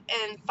about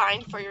and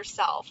find for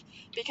yourself,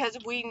 because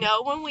we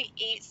know when we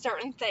eat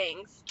certain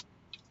things,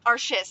 our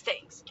shit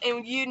stinks.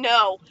 And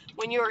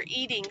when you're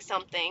eating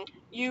something,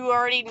 you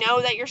already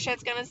know that your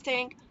shit's gonna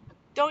stink.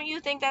 Don't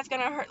you think that's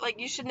gonna hurt? Like,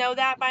 you should know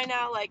that by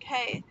now. Like,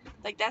 hey,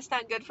 like, that's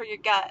not good for your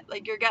gut.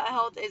 Like, your gut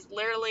health is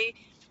literally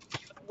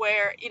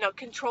where,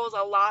 controls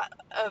a lot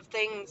of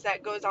things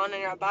that goes on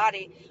in our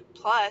body.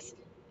 Plus,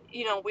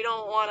 we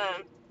don't want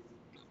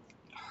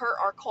to hurt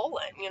our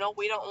colon.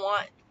 We don't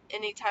want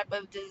any type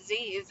of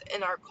disease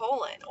in our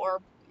colon,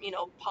 or,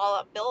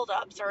 polyp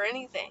buildups or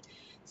anything.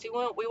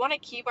 So we want to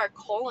keep our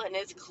colon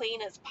as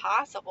clean as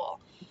possible,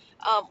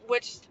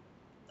 which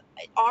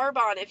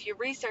Arbonne, if you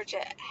research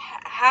it,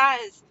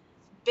 has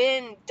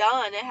been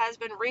done. It has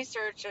been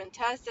researched and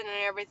tested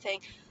and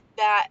everything,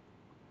 that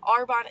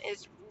Arbonne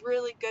is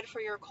really good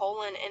for your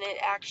colon, and it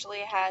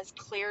actually has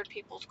cleared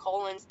people's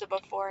colons, the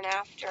before and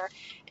after,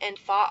 and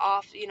fought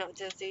off,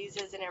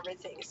 diseases and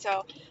everything.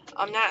 So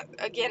I'm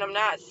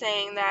not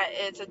saying that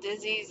it's a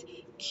disease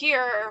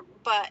cure,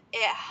 but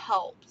it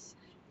helps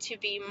to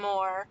be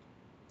more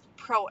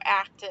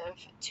proactive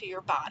to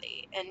your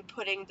body and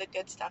putting the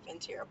good stuff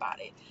into your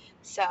body.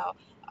 So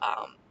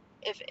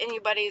if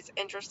anybody's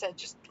interested,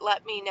 just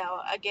let me know.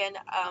 Again,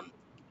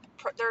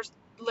 there's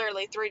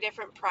literally 3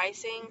 different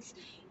pricings,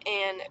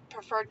 and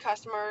preferred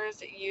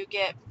customers, you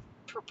get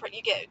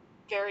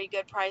very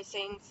good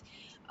pricings,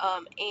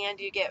 and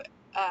you get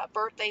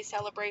birthday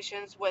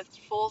celebrations with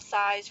full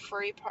size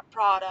free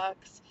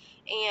products,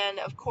 and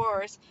of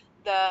course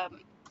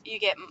you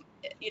get,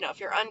 if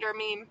you're under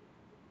me,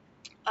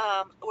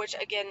 which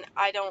again,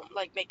 I don't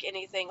like make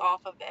anything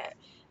off of it,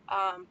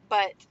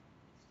 but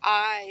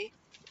I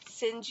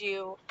send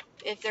you,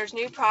 if there's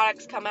new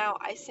products come out,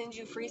 I send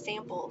you free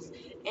samples.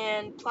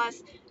 And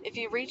plus, if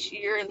you reach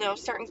your,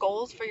 certain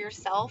goals for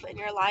yourself and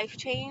your life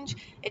change,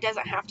 it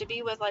doesn't have to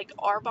be with like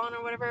Arbonne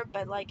or whatever,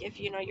 but like if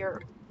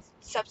you're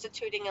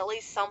substituting at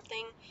least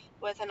something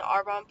with an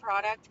Arbonne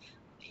product,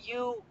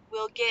 you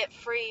will get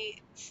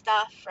free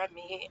stuff from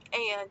me,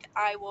 and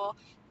I will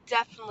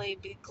definitely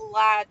be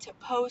glad to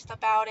post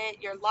about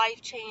it, your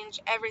life change,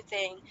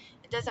 everything.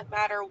 It doesn't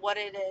matter what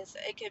it is.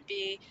 It could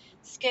be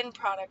skin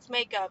products,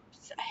 makeup,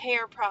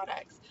 hair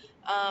products.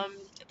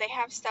 They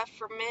have stuff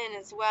for men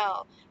as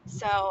well.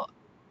 So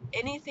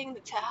anything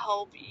to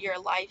help your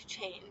life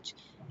change,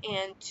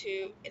 and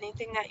to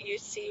anything that you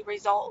see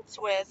results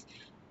with,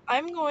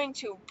 I'm going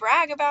to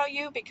brag about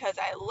you, because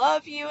I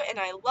love you and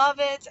I love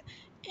it,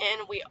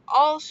 and we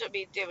all should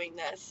be doing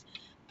this.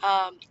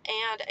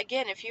 And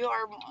again, if you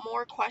are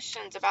more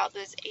questions about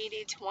this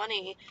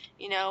 80/20,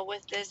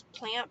 with this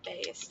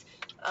plant-based,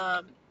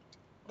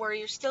 where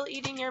you're still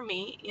eating your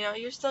meat,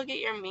 you still get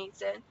your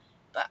meats in,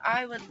 but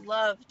I would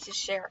love to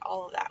share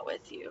all of that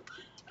with you.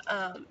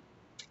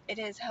 It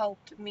has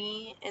helped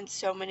me in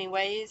so many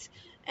ways,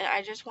 and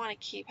I just want to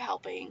keep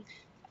helping.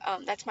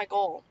 That's my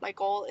goal. My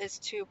goal is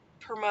to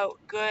promote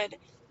good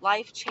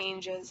life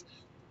changes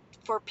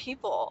for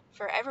people,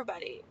 for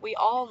everybody. We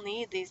all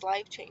need these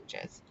life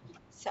changes.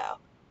 So,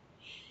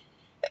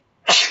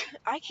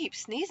 I keep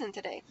sneezing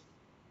today.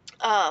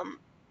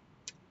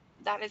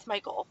 That is my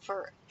goal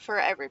for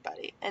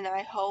everybody, and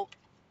I hope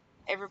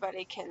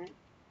everybody can,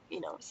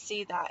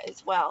 see that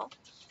as well.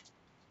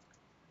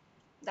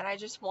 That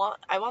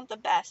I want the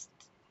best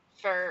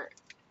for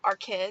our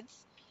kids.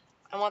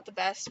 I want the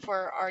best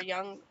for our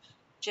young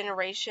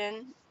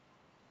generation.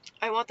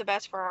 I want the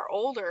best for our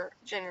older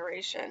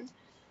generation.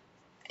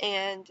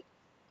 And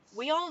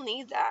we all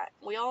need that.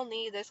 We all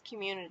need this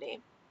community,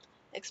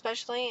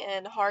 especially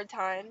in hard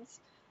times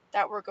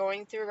that we're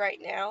going through right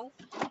now.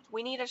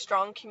 We need a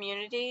strong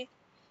community,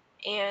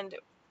 and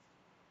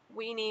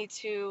we need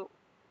to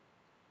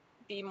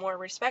be more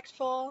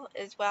respectful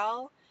as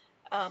well,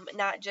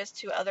 not just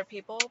to other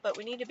people, but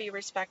we need to be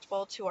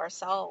respectful to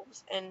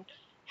ourselves and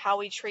how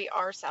we treat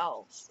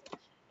ourselves.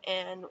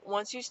 And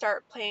once you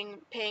start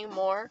paying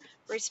more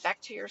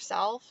respect to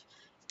yourself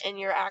and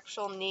your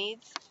actual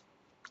needs,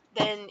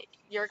 then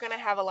you're going to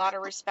have a lot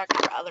of respect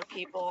for other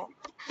people,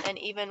 and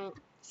even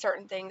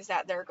certain things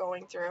that they're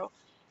going through.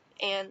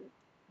 And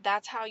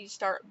that's how you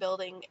start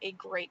building a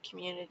great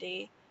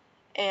community.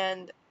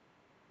 And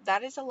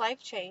that is a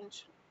life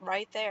change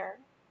right there.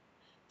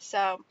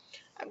 So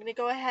I'm going to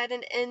go ahead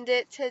and end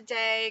it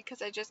today,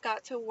 because I just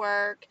got to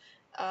work.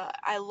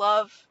 I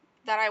love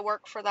that I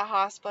work for the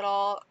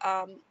hospital.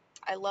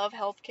 I love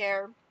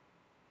healthcare.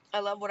 I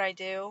love what I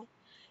do,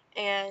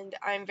 and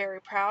I'm very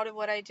proud of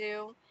what I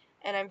do,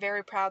 and I'm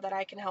very proud that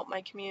I can help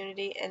my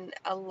community in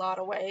a lot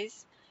of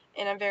ways.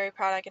 and I'm very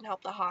proud I can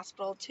help the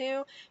hospital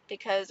too,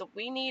 because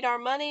we need our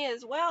money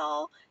as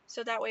well,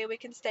 so that way we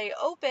can stay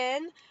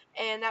open,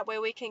 and that way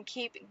we can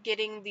keep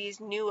getting these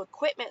new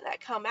equipment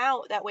that come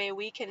out. That way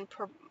we can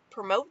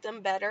promote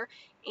them better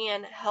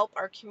and help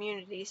our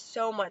community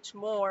so much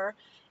more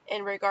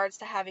in regards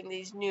to having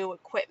these new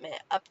equipment,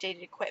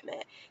 updated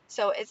equipment.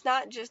 So it's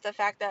not just the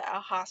fact that a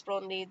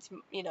hospital needs,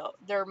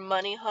 they're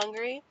money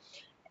hungry.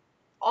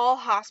 All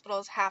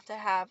hospitals have to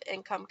have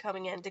income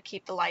coming in to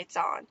keep the lights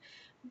on.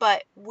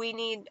 But we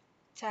need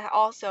to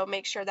also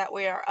make sure that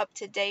we are up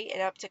to date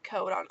and up to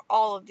code on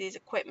all of these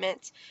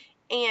equipments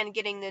and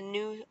getting the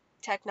new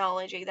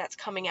technology that's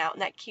coming out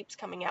and that keeps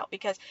coming out.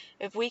 Because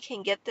if we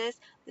can get this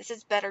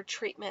is better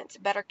treatments,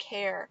 better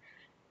care,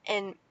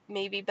 and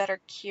maybe better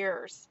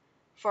cures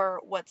for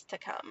what's to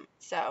come.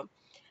 So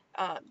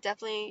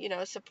definitely,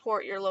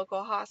 support your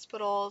local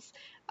hospitals.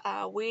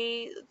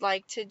 We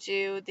like to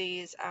do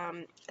these,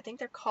 I think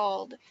they're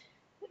called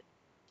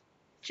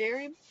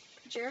Jerry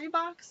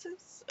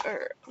boxes,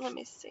 or let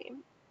me see.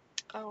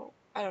 Oh,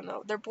 I don't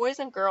know. They're boys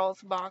and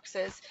girls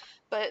boxes,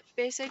 but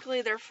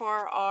basically they're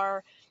for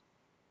our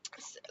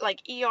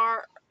like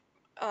ER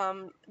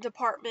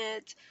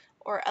department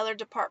or other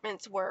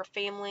departments where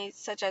families,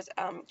 such as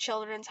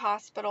Children's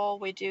Hospital,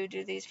 we do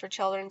these for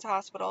Children's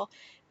Hospital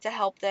to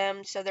help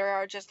them. So there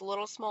are just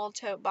little small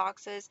tote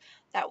boxes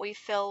that we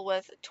fill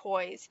with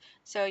toys.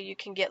 So you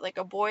can get like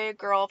a boy or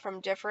girl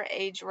from different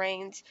age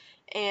range,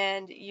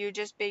 and you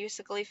just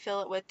basically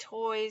fill it with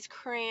toys,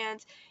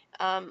 crayons,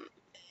 um,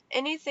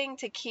 anything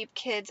to keep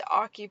kids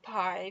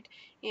occupied,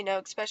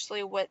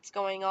 especially what's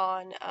going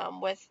on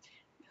with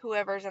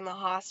whoever's in the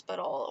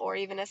hospital or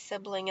even a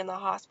sibling in the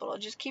hospital.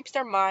 It just keeps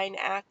their mind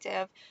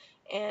active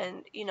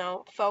and,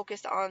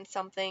 focused on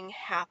something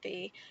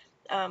happy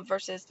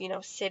versus,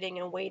 sitting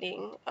and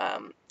waiting.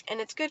 And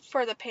it's good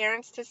for the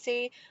parents to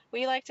see.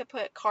 We like to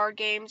put card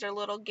games or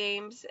little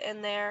games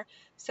in there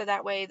so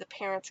that way the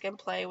parents can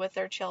play with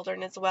their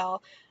children as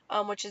well,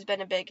 which has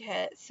been a big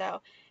hit.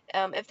 So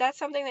if that's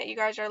something that you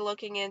guys are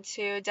looking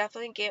into,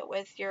 definitely get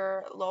with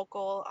your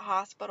local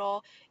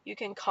hospital. You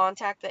can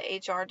contact the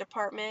HR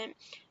department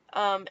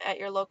at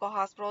your local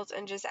hospitals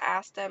and just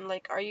ask them,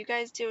 like, are you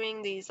guys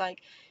doing these, like,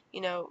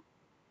 you know,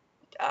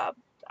 uh,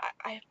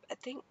 I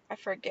think I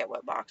forget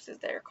what boxes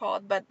they're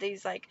called, but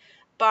these like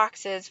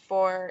boxes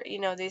for,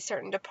 these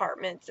certain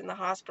departments in the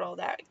hospital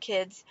that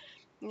kids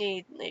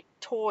need, like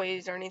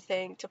toys or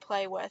anything to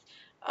play with.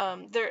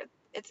 They're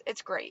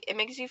it's great. It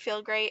makes you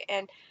feel great.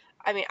 And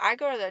I mean, I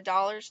go to the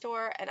dollar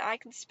store and I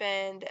can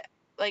spend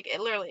like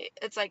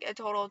it's like a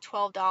total of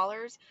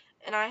 $12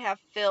 and I have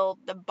filled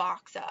the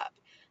box up.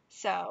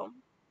 So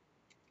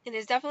it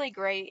is definitely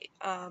great,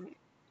 a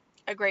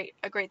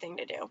great thing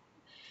to do.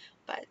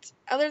 But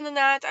other than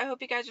that, I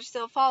hope you guys are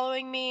still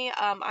following me.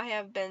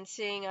 I've been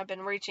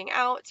reaching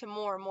out to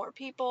more and more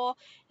people,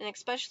 and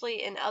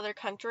especially in other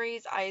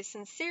countries. I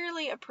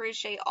sincerely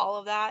appreciate all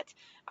of that.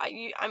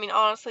 I mean,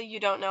 honestly, you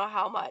don't know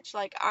how much.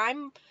 Like,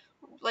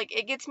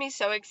 it gets me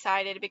so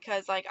excited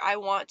because, like, I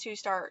want to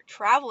start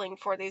traveling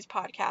for these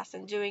podcasts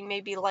and doing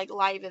maybe, like,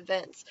 live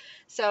events.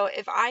 So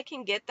if I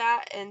can get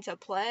that into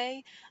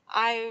play,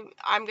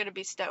 I'm going to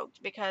be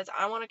stoked because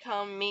I want to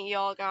come meet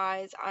y'all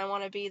guys. I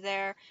want to be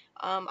there.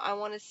 I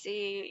want to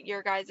see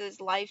your guys'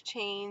 life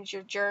change,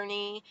 your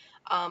journey.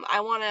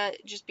 I want to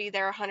just be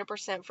there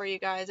 100% for you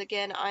guys.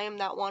 Again, I am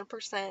that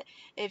 1%.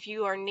 If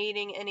you are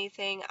needing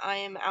anything, I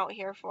am out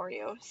here for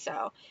you.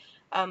 So,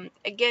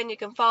 again, you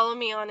can follow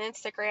me on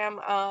Instagram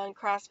on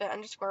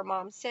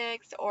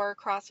CrossFit_Mom6 or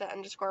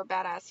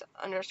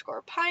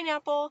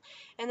CrossFit_Badass_Pineapple.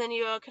 And then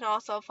you can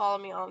also follow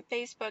me on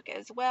Facebook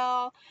as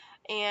well.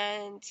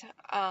 And,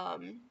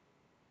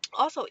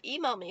 also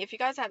email me if you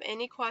guys have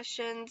any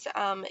questions.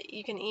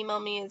 You can email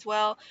me as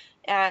well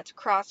at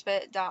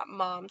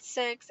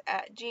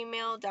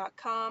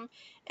crossfit.mom6@gmail.com,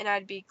 and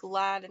I'd be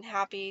glad and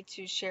happy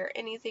to share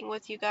anything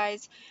with you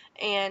guys.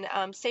 And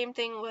same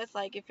thing with,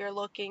 like, if you're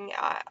looking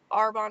at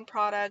Arbonne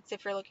products,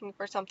 if you're looking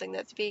for something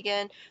that's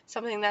vegan,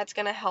 something that's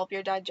going to help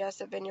your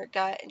digestive and your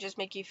gut and just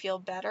make you feel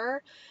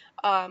better,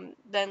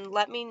 then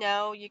let me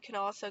know. You can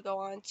also go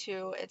on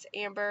to, it's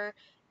Amber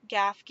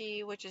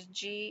Gafke, which is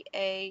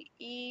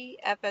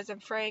GAEF as in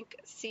Frank,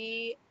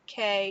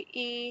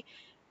 CKE,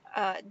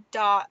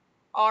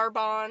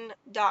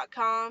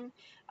 .arbonne.com.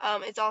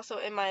 It's also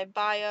in my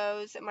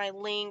bios, my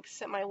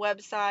links, my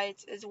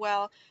websites as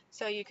well,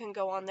 so you can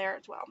go on there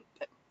as well.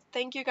 But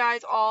thank you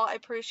guys all. I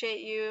appreciate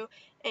you.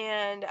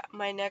 And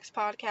my next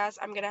podcast,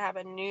 I'm going to have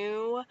a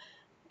new.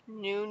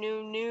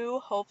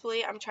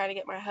 Hopefully, I'm trying to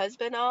get my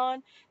husband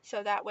on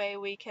so that way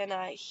you can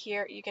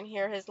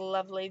hear his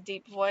lovely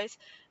deep voice,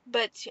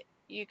 but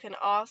you can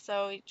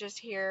also just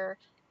hear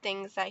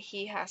things that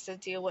he has to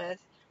deal with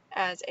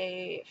as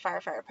a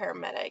firefighter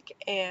paramedic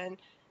and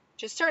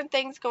just certain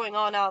things going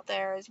on out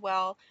there as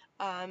well.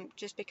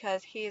 Just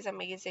because he is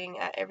amazing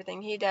at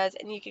everything he does,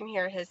 and you can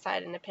hear his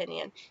side and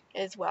opinion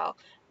as well,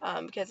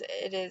 because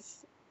it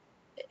is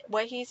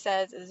what he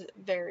says is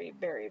very,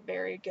 very,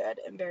 very good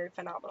and very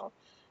phenomenal.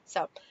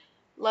 So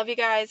Love you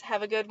guys.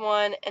 Have a good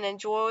one and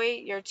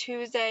enjoy your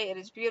Tuesday. It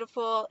is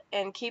beautiful,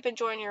 and keep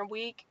enjoying your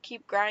week.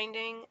 Keep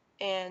grinding,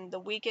 and the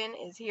weekend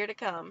is here to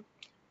come.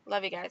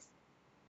 Love you guys.